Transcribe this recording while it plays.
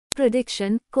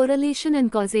Prediction, correlation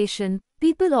and causation.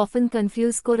 People often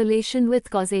confuse correlation with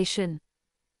causation.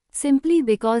 Simply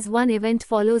because one event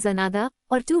follows another,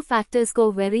 or two factors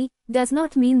co-vary, does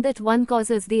not mean that one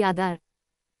causes the other.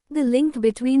 The link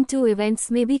between two events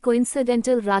may be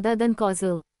coincidental rather than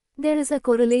causal. There is a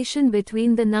correlation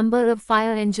between the number of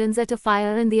fire engines at a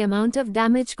fire and the amount of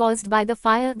damage caused by the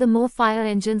fire. The more fire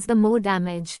engines, the more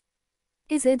damage.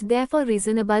 Is it therefore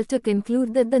reasonable to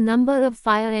conclude that the number of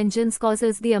fire engines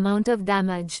causes the amount of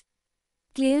damage?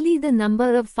 Clearly, the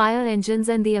number of fire engines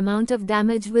and the amount of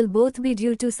damage will both be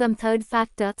due to some third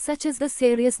factor, such as the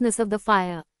seriousness of the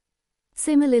fire.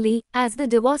 Similarly, as the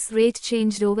divorce rate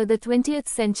changed over the 20th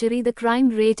century, the crime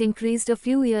rate increased a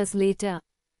few years later.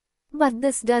 But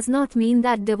this does not mean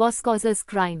that divorce causes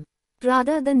crime.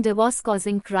 Rather than divorce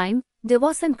causing crime,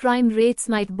 divorce and crime rates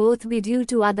might both be due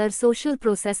to other social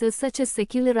processes such as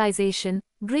secularization,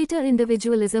 greater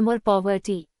individualism or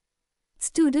poverty.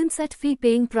 Students at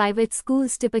fee-paying private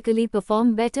schools typically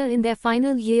perform better in their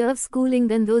final year of schooling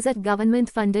than those at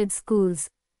government-funded schools.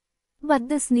 But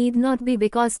this need not be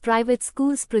because private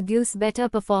schools produce better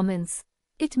performance.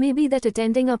 It may be that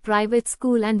attending a private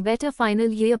school and better final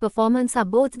year performance are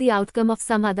both the outcome of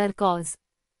some other cause.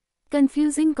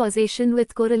 Confusing causation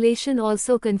with correlation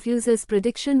also confuses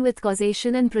prediction with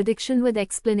causation and prediction with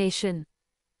explanation.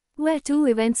 Where two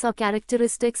events or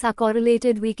characteristics are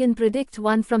correlated, we can predict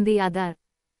one from the other.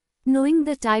 Knowing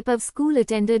the type of school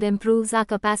attended improves our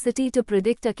capacity to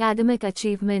predict academic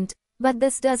achievement, but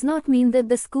this does not mean that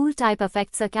the school type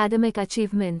affects academic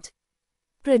achievement.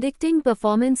 Predicting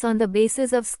performance on the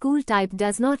basis of school type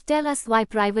does not tell us why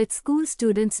private school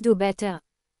students do better.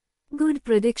 Good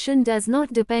prediction does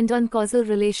not depend on causal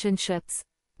relationships.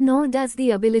 Nor does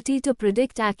the ability to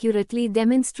predict accurately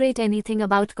demonstrate anything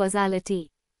about causality.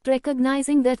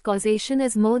 Recognizing that causation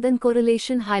is more than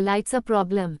correlation highlights a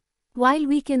problem. While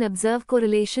we can observe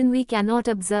correlation, we cannot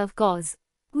observe cause.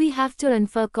 We have to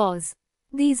infer cause.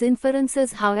 These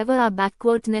inferences, however, are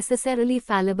backward necessarily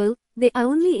fallible, they are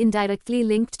only indirectly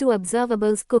linked to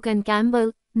observables. Cook and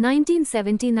Campbell,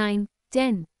 1979,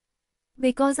 10.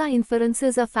 Because our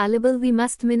inferences are fallible, we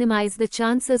must minimize the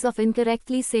chances of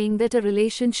incorrectly saying that a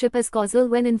relationship is causal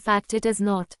when in fact it is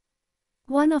not.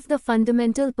 One of the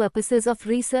fundamental purposes of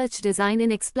research design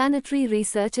in explanatory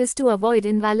research is to avoid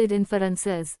invalid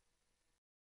inferences.